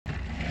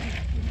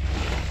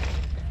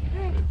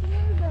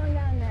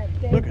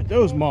Look at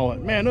those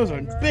mullet. Man, those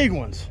are big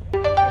ones.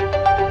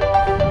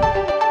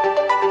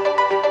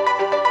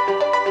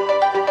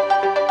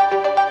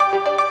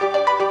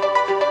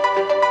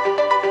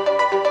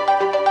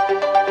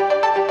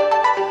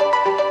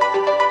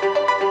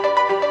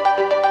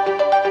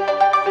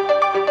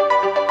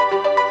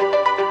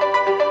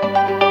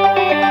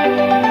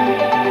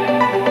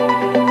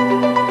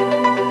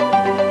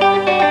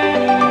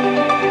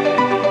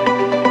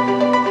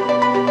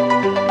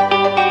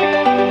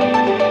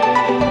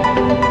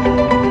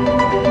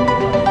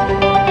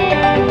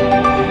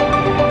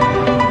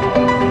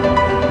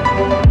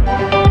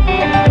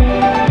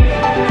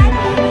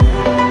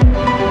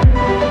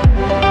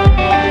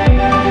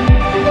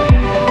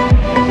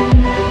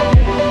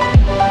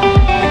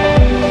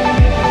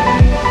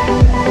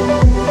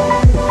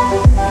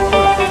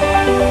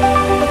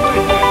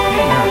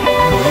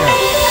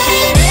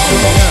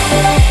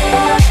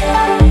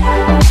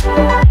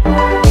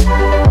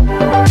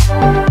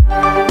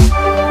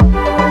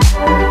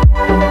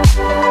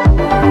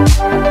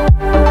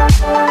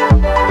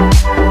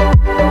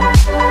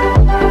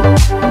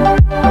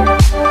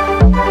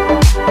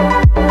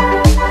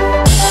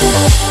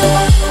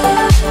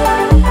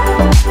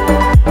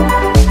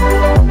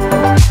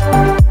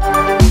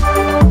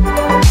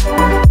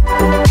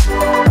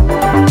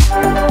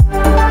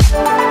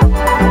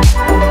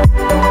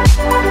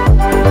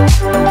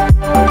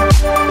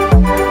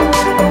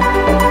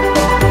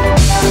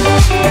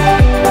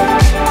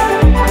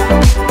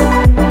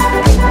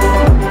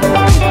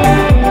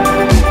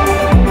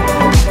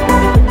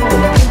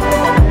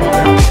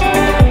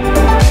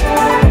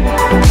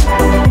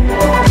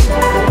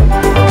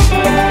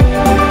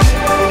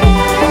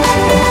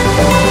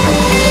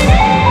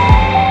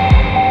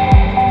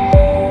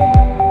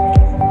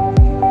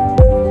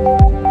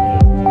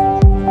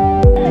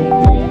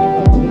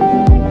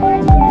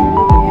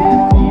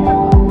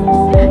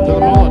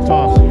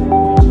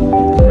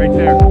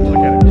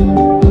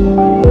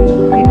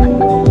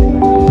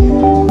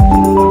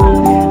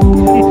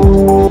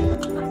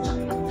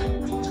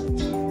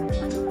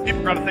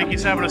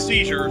 He's having a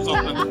seizure or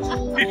something.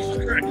 Jesus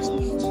Christ.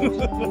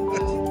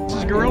 This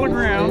is Gorilla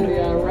Ground.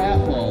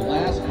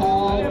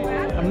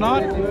 I'm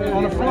not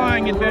on a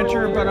flying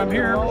adventure, but I'm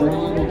here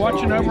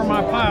watching over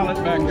my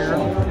pilot back there.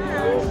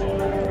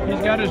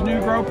 He's got his new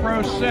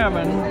GoPro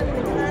 7,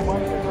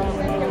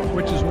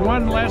 which is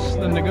one less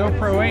than the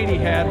GoPro 8 he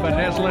had, but it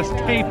has less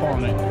tape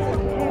on it.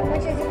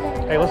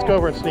 Hey, let's go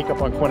over and sneak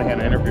up on Quinahan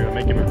and interview him,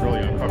 make him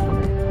really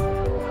uncomfortable.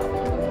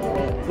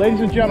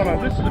 Ladies and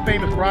gentlemen, this is the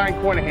famous Brian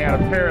Quinahan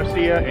of Terra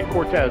Ceia and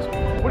Cortez.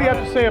 What do you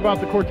have to say about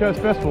the Cortez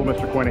Festival,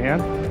 Mr.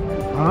 Quinahan?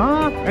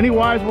 Huh? Any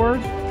wise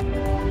words?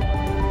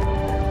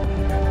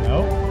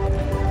 No.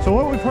 So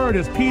what we've heard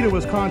is PETA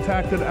was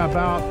contacted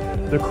about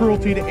the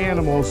cruelty to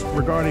animals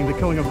regarding the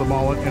killing of the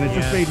mullet, and it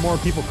just made more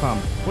people come.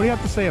 What do you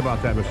have to say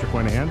about that, Mr.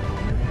 Quinahan?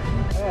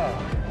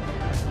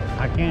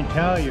 I can't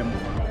tell you.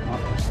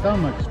 My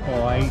stomach's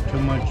full. I ate too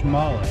much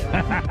mullet.